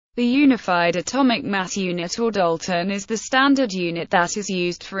The unified atomic mass unit, or dalton, is the standard unit that is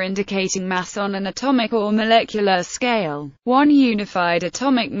used for indicating mass on an atomic or molecular scale. One unified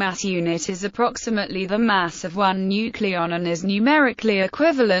atomic mass unit is approximately the mass of one nucleon and is numerically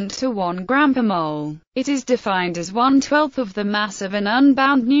equivalent to 1 gram per mole. It is defined as 1/12 of the mass of an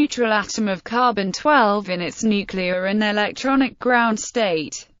unbound neutral atom of carbon-12 in its nuclear and electronic ground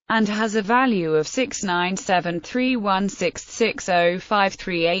state, and has a value of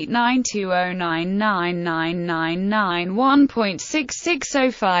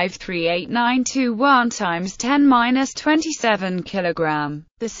times 10⁻27 kg.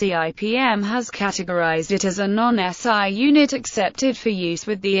 The CIPM has categorized it as a non-SI unit accepted for use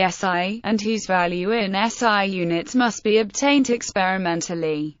with the SI, and whose value in SI units must be obtained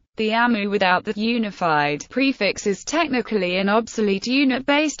experimentally. The AMU without the unified prefix is technically an obsolete unit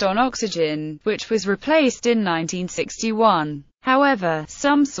based on oxygen, which was replaced in 1961. However,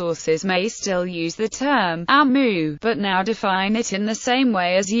 some sources may still use the term AMU, but now define it in the same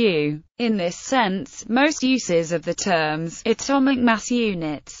way as U. In this sense, most uses of the terms atomic mass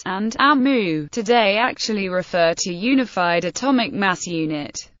units and AMU today actually refer to unified atomic mass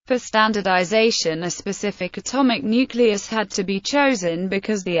unit. For standardization, a specific atomic nucleus had to be chosen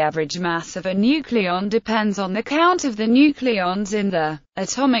because the average mass of a nucleon depends on the count of the nucleons in the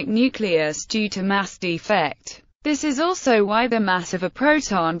atomic nucleus due to mass defect. This is also why the mass of a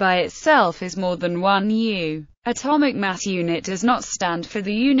proton by itself is more than 1 U. Atomic mass unit does not stand for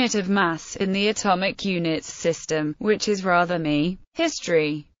the unit of mass in the atomic units system, which is rather me.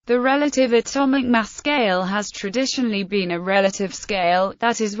 History. The relative atomic mass scale has traditionally been a relative scale,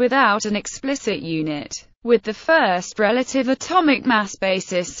 that is without an explicit unit, with the first relative atomic mass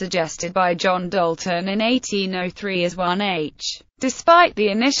basis suggested by John Dalton in 1803 as 1h. Despite the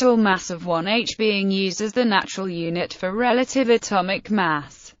initial mass of 1h being used as the natural unit for relative atomic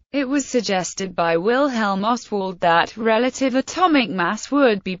mass, it was suggested by Wilhelm Ostwald that relative atomic mass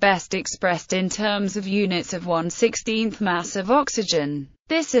would be best expressed in terms of units of 1/16th mass of oxygen.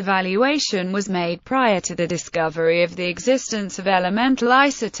 This evaluation was made prior to the discovery of the existence of elemental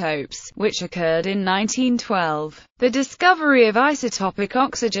isotopes, which occurred in 1912. The discovery of isotopic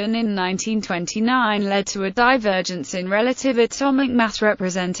oxygen in 1929 led to a divergence in relative atomic mass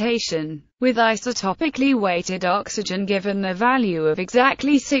representation, with isotopically weighted oxygen given the value of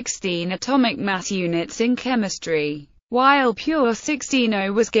exactly 16 atomic mass units in chemistry, while pure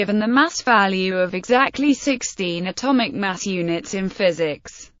 16O was given the mass value of exactly 16 atomic mass units in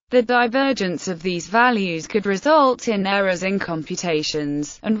physics. The divergence of these values could result in errors in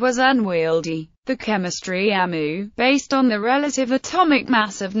computations, and was unwieldy. The chemistry AMU, based on the relative atomic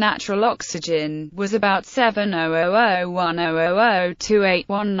mass of natural oxygen, was about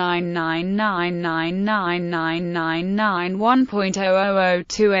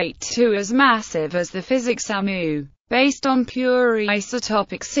 70010028199999991.000282 as massive as the physics AMU, based on pure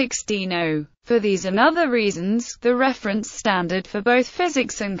isotopic 16O. For these and other reasons, the reference standard for both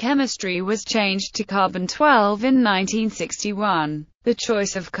physics and chemistry was changed to carbon-12 in 1961. The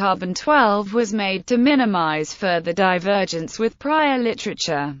choice of carbon-12 was made to minimize further divergence with prior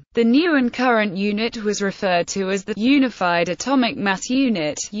literature. The new and current unit was referred to as the Unified Atomic Mass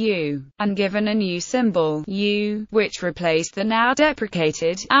Unit, U, and given a new symbol, U, which replaced the now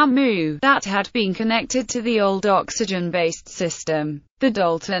deprecated AMU that had been connected to the old oxygen-based system. The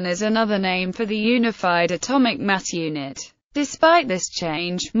dalton is another name for the Unified Atomic Mass Unit. Despite this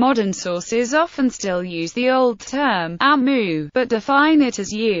change, modern sources often still use the old term, AMU, but define it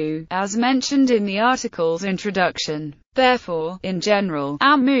as U, as mentioned in the article's introduction. Therefore, in general,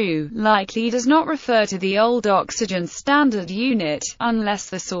 AMU likely does not refer to the old oxygen standard unit, unless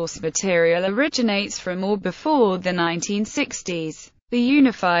the source material originates from or before the 1960s. The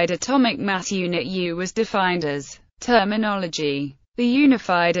Unified Atomic Mass Unit U was defined as terminology. The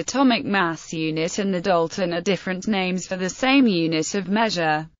Unified Atomic Mass Unit and the dalton are different names for the same unit of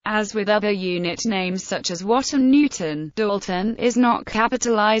measure. As with other unit names such as watt and Newton, dalton is not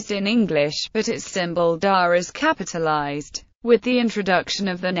capitalized in English, but its symbol dar is capitalized. With the introduction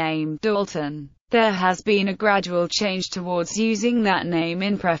of the name dalton, there has been a gradual change towards using that name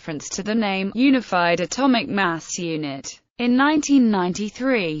in preference to the name Unified Atomic Mass Unit. In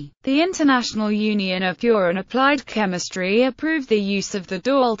 1993, the International Union of Pure and Applied Chemistry approved the use of the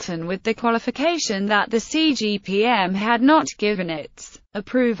dalton with the qualification that the CGPM had not given its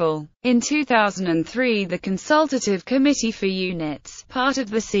approval. In 2003, the Consultative Committee for Units, part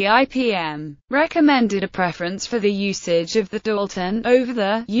of the CIPM, recommended a preference for the usage of the dalton over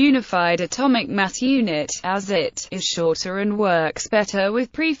the Unified Atomic Mass Unit, as it is shorter and works better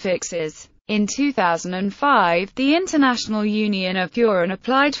with prefixes. In 2005, the International Union of Pure and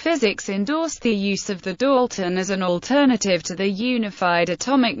Applied Physics endorsed the use of the dalton as an alternative to the unified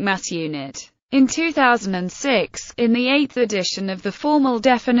atomic mass unit. In 2006, in the 8th edition of the formal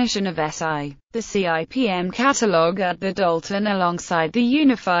definition of SI, the CIPM catalogued the dalton alongside the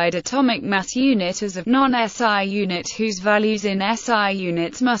unified atomic mass unit as a non-SI unit whose values in SI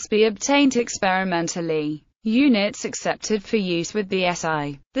units must be obtained experimentally. Units accepted for use with the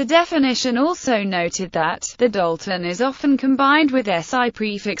SI. The definition also noted that the dalton is often combined with SI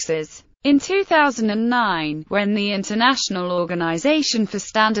prefixes. In 2009, when the International Organization for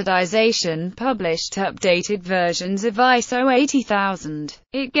Standardization published updated versions of ISO 80000,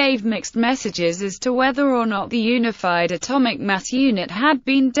 it gave mixed messages as to whether or not the unified atomic mass unit had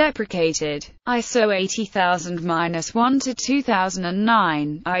been deprecated. ISO 80000-1 to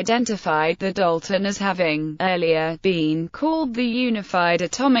 2009 identified the dalton as having, earlier, been called the Unified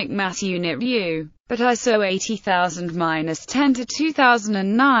Atomic Mass Unit U. But ISO 80000-10 to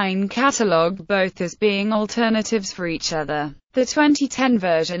 2009 catalogued both as being alternatives for each other. The 2010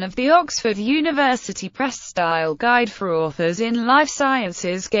 version of the Oxford University Press Style Guide for Authors in Life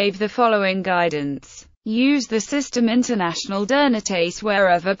Sciences gave the following guidance. Use the System International d'Unités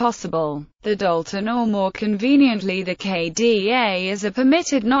wherever possible. The dalton, or more conveniently the KDA, is a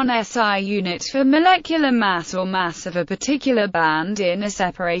permitted non-SI unit for molecular mass or mass of a particular band in a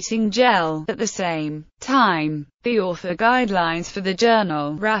separating gel. At the same time, the author guidelines for the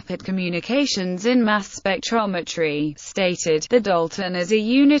journal Rapid Communications in Mass Spectrometry stated, the dalton is a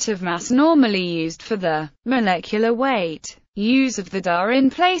unit of mass normally used for the molecular weight. Use of the DA in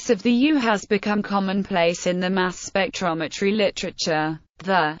place of the U has become commonplace in the mass spectrometry literature.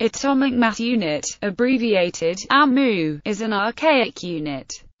 The atomic mass unit, abbreviated AMU, is an archaic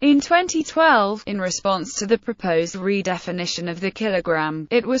unit. In 2012, in response to the proposed redefinition of the kilogram,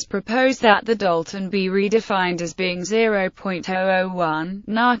 it was proposed that the dalton be redefined as being 0.001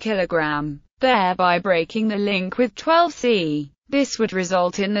 nar/kilogram, thereby breaking the link with 12C. This would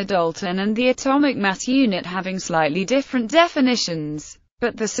result in the dalton and the atomic mass unit having slightly different definitions.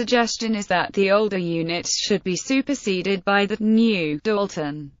 But the suggestion is that the older units should be superseded by the new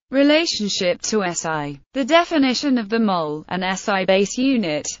dalton. Relationship to SI. The definition of the mole, an SI base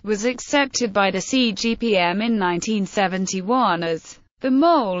unit, was accepted by the CGPM in 1971 as the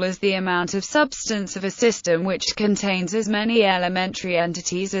mole is the amount of substance of a system which contains as many elementary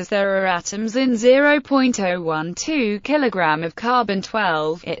entities as there are atoms in 0.012 kg of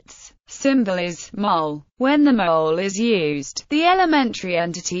carbon-12. Its symbol is mol. When the mole is used, the elementary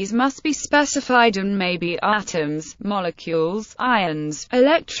entities must be specified and may be atoms, molecules, ions,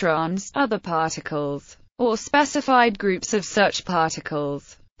 electrons, other particles, or specified groups of such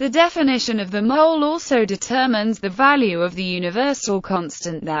particles. The definition of the mole also determines the value of the universal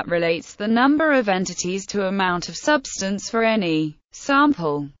constant that relates the number of entities to amount of substance for any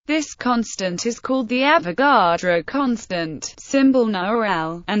sample. This constant is called the Avogadro constant, symbol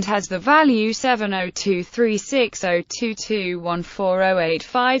NaRL, and has the value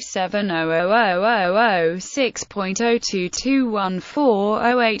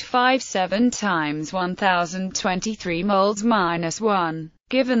 7023602214085700006.022140857 times 1023 moles minus 1.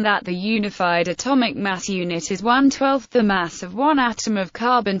 Given that the unified atomic mass unit is 1/12 the mass of one atom of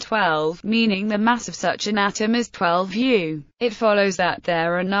carbon-12, meaning the mass of such an atom is 12 U, it follows that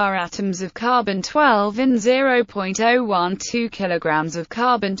there are nar atoms of carbon-12 in 0.012 kg of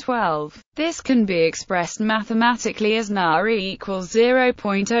carbon-12. This can be expressed mathematically as nar equals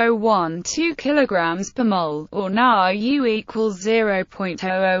 0.012 kg per mole, or nar U equals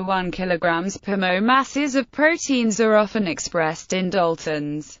 0.001 kg per mole. Masses of proteins are often expressed in daltons.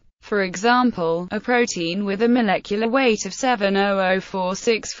 For example, a protein with a molecular weight of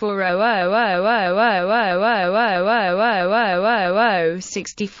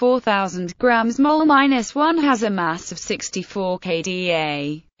 7004640000000000064,000 grams mole minus 1 has a mass of 64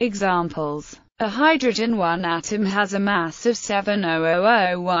 kDa. Examples: a hydrogen 1 atom has a mass of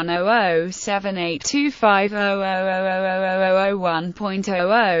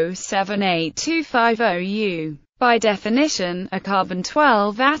 700107825000001.00782500 U. By definition, a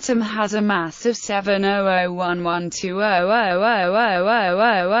carbon-12 atom has a mass of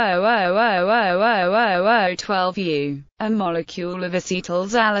 7001120000000000012 U. A molecule of acetyl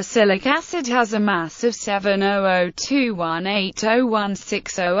salicylic acid has a mass of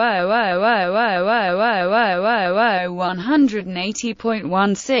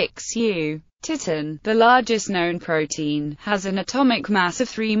 700218016000000000180.16 U. Titin, the largest known protein, has an atomic mass of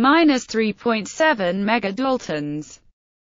 3–3.7 megadaltons.